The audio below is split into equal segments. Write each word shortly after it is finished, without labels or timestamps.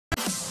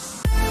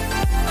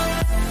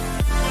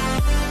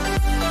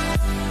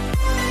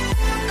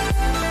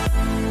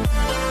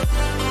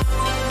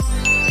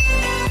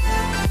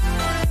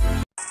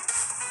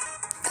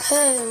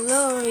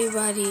Hello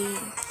everybody.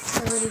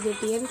 I already did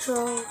the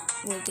intro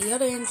with the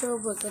other intro,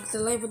 but click the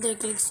like button,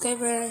 click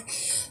subscribe.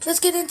 Let's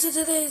get into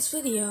today's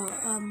video.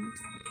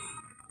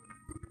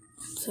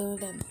 So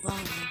then for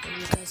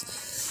you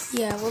guys.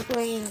 Yeah,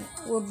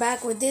 we're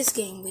back with this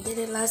game. We did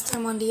it last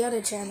time on the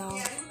other channel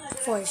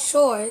for a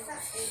short.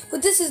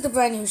 But this is the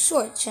brand new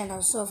short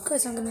channel, so of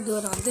course I'm gonna do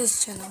it on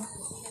this channel.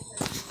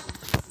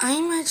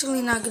 I'm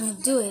actually not gonna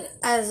do it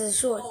as a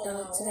short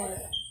though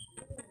today.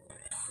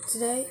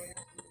 Today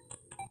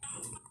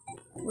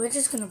we're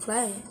just gonna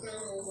play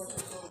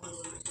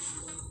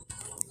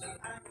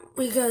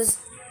because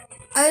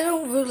I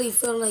don't really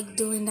feel like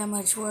doing that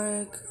much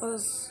work.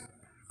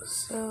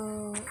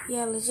 So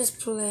yeah, let's just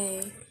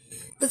play.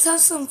 Let's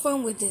have some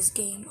fun with this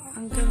game.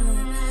 I'm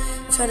gonna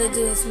try to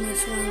do as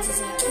much runs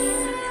as I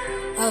can.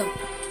 Oh,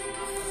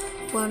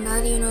 well, now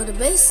that you know the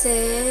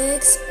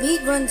basics.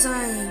 Speed run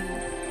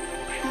time.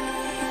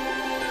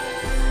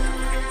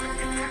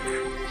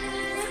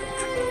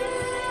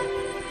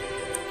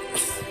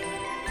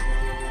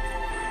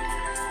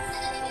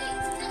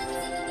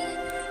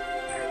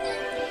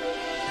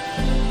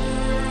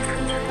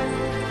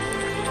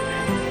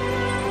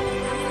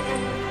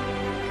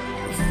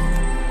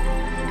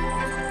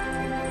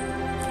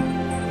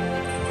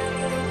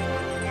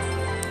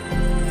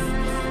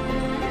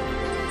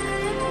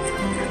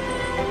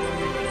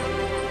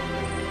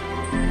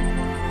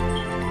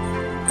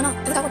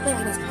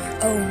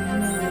 Oh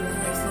no.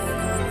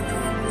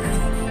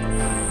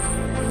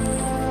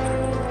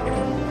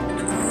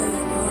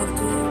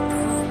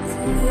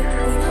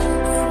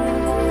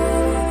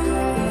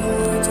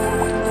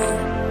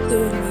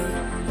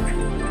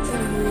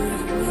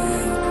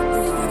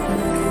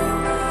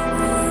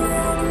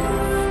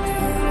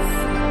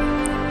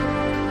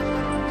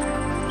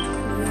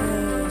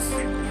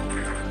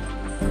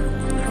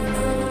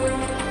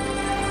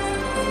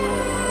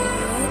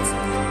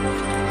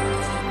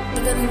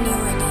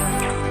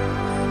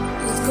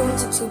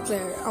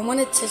 Two-player. I want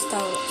to test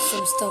out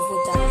some stuff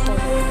with that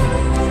portal.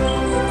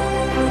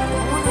 I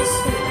want to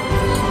see what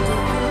we can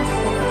do.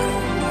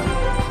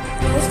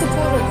 Where's the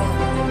portal gun?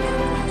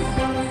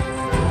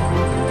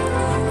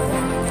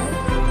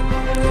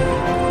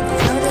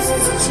 Now this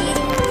is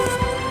cheating,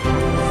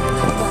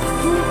 but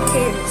who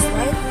cares,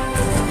 right?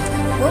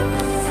 What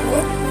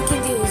we can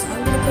do is I'm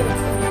gonna put a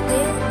portal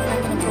there, and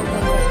I'm gonna put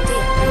one right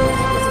there.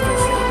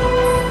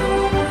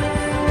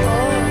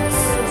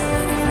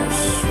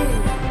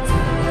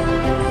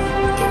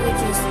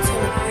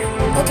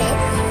 Okay,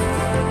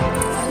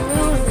 I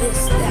know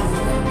this, that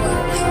one, but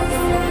how far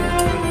can we?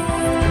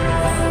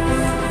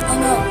 Oh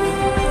no,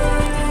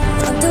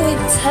 I'm doing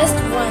test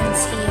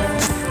runs here,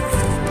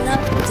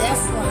 not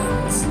death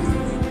runs.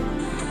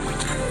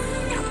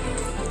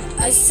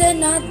 I said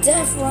not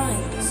death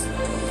runs.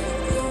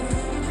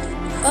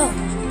 Oh,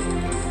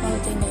 one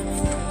thing I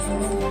meant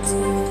to.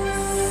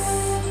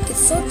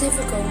 It's so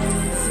difficult when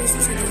you're used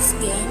to this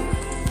game.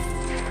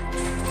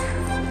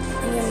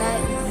 You're not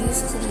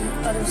used to the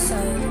other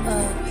side.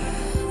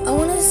 I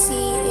want to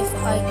see if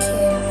I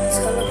can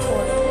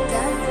teleport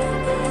that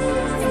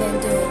and then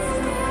do it.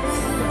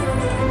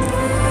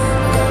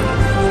 Okay.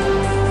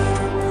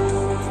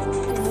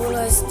 Will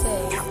I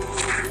stay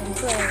in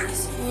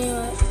place? You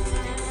know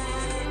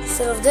what?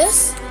 Instead of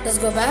this, let's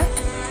go back.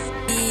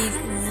 Big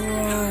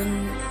run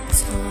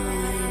time.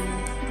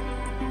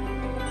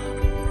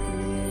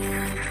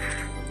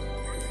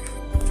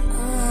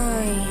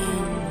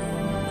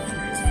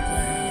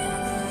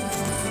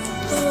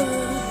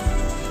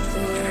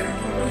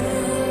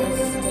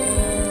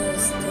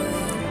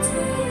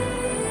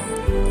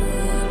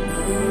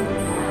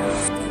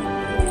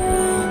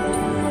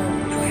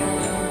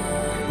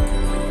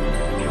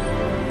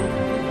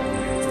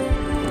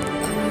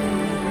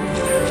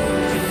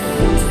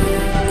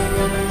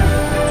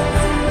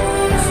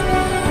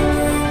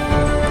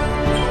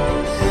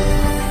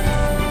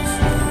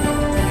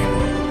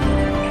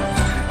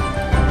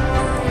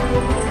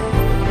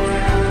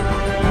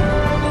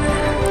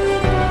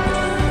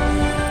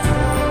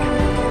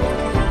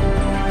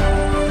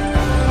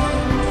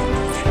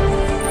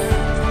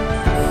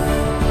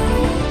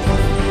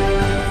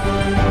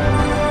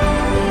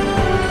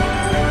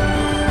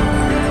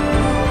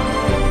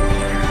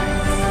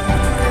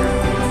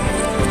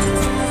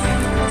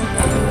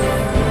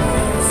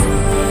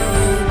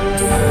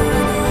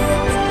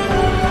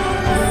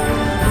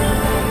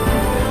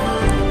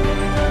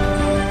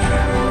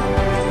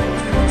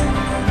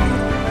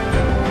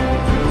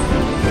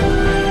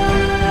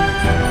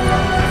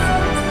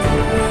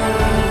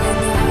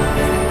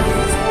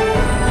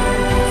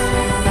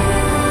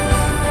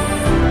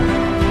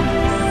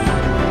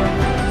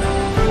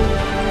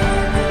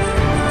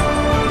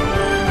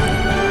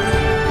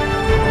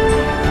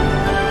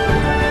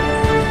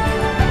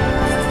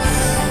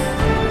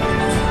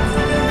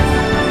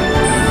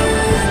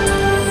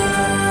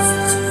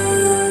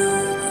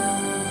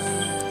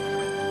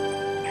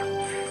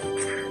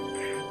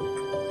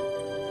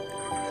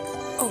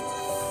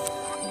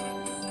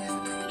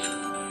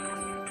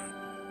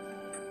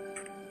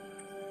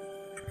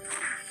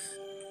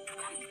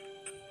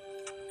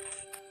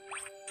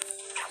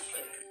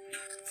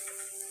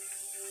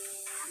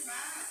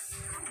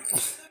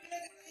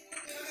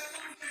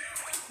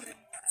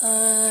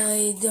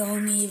 I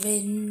don't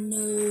even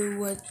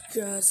know what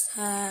just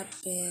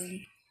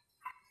happened.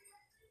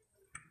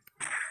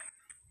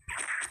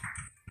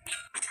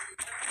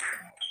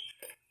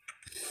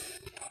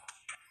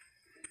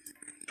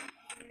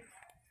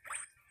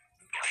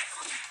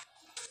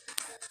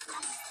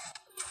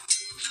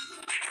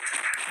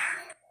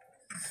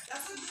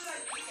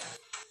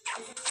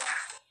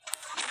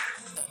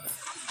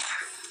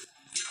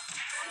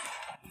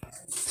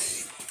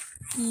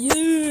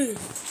 Yeah!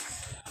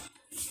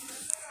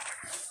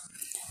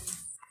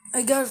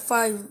 I got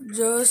 5,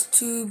 just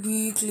to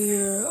be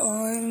clear.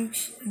 I'm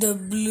the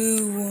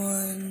blue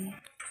one.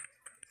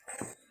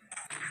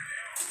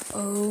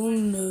 Oh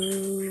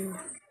no.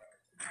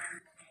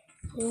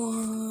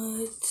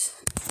 What?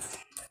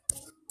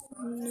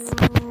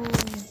 No.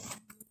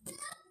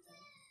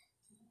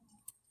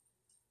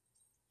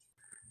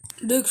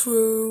 Next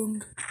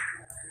round.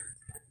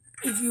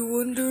 If you're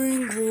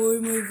wondering why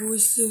my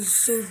voice is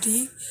so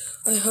deep,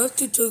 I have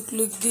to talk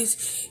like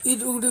this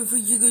in order for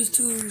you guys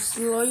to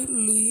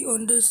slightly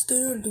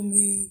understand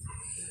me.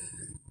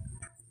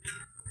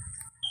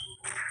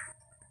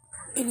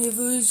 And if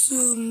I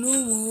sound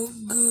normal,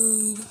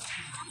 good.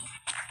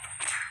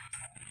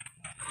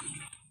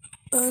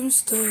 I'm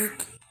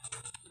stuck.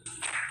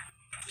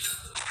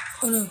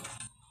 Oh no.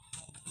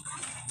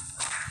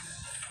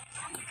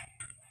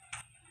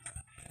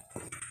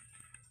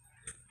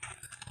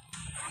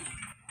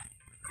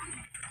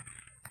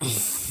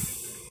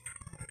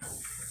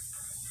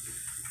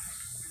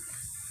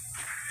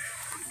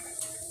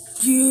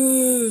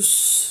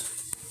 Yes.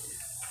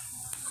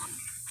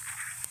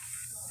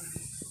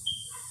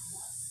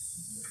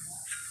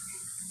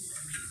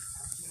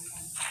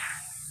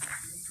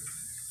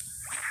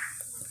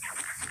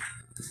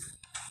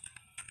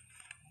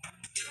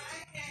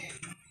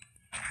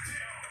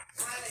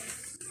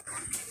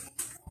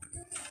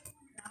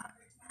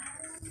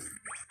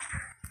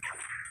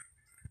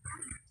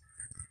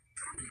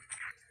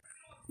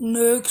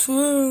 Next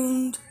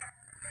round.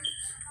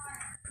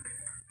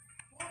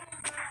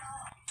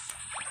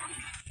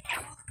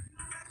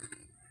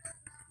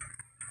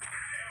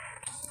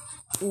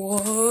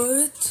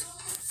 What?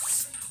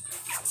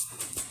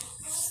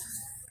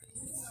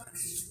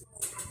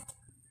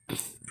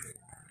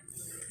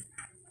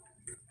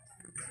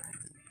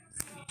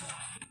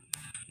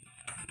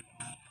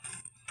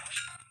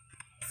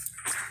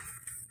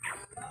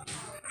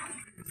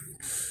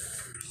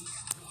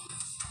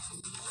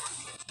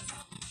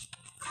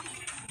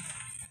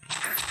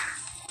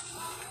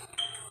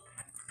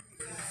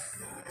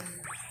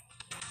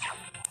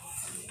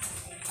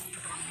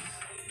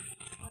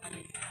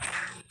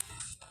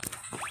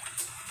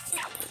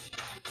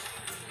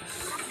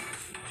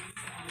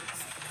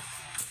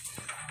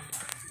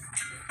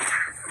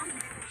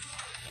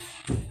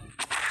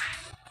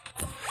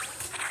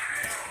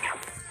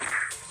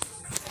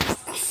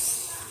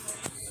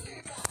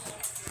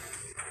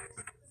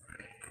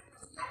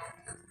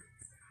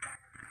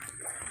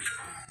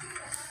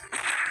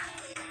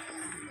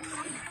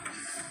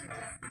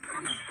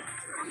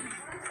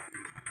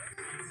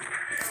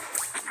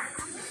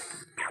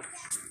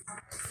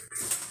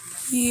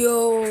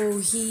 Yo,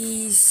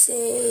 he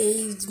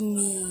saved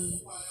me.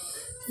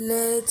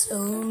 Let's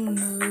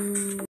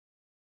no.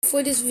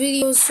 For this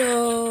video,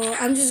 so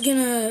I'm just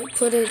gonna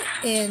put it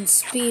in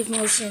speed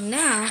motion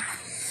now.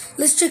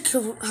 Let's check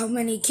how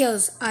many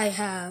kills I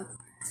have.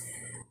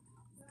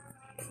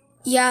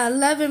 Yeah,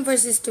 11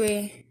 versus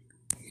 3.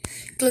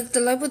 Click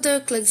the like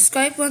button, click the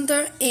subscribe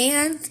button,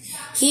 and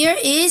here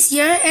is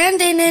your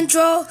ending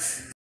intro.